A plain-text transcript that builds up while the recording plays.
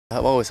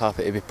I'm always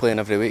happy to be playing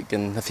every week,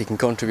 and if you can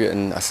contribute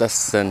and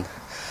assist, then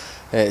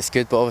it's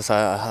good. But obviously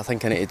I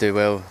think I need to do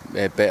well,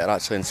 better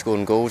actually in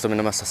scoring goals. I mean,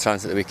 I missed a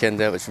chance at the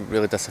weekend there, which was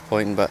really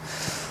disappointing, but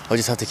I'll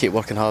just have to keep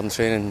working hard in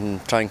training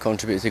and try and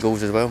contribute to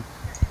goals as well.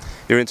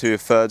 You're into your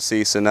third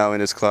season now in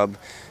this club.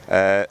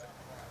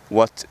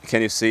 What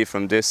can you see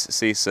from this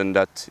season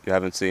that you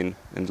haven't seen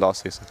in the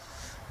last season?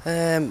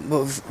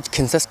 Well,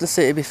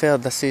 consistency, to be fair,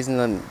 this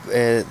season.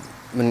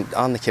 When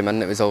Andy came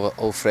in, it was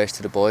all fresh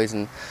to the boys,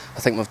 and I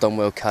think we've done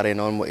well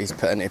carrying on what he's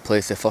put into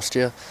place the first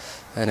year,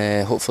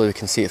 and hopefully we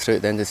can see it through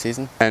at the end of the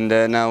season. And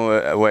now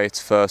away at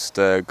first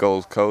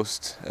Gold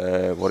Coast.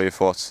 What are your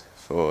thoughts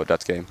for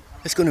that game?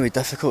 It's going to be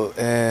difficult.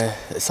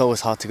 It's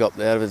always hard to go up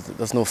there.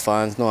 There's no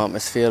fans, no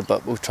atmosphere,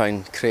 but we'll try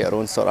and create our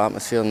own sort of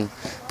atmosphere and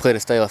play the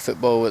style of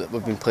football that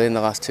we've been playing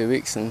the last 2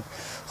 weeks, and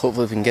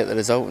hopefully we can get the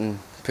result and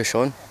push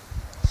on.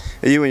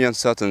 You and Jan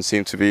Sutton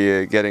seem to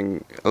be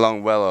getting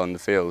along well on the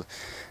field.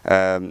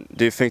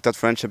 Do you think that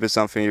friendship is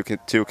something you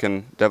two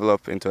can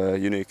develop into a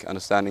unique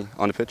understanding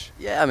on the pitch?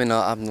 Yeah, I mean,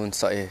 I've known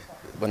Sutty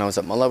when I was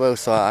at Motherwell,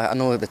 so I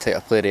know the type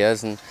of player he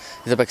is, and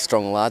he's a big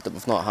strong lad that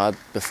we've not had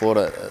before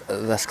at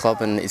this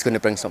club, and he's going to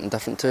bring something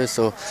different to us,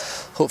 so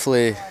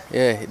hopefully,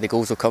 yeah, the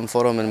goals will come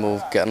for him and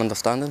we'll get an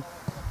understanding.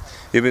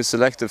 You've been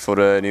selected for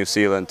the New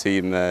Zealand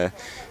team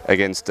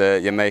against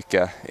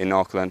Jamaica in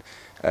Auckland.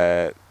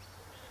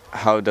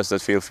 How does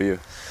that feel for you?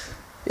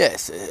 Yeah,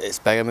 it's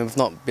big. I mean, we've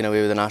not been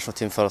away with the national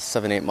team for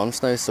 7-8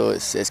 months now, so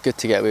it's good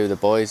to get away with the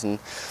boys, and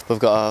we've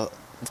got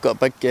a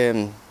big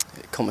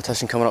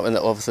competition coming up in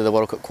obviously the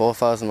World Cup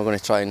qualifiers, and we're going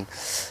to try and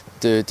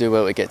do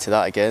well to get to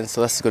that again.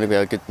 So this is going to be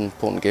a good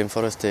important game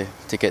for us to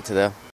get to there.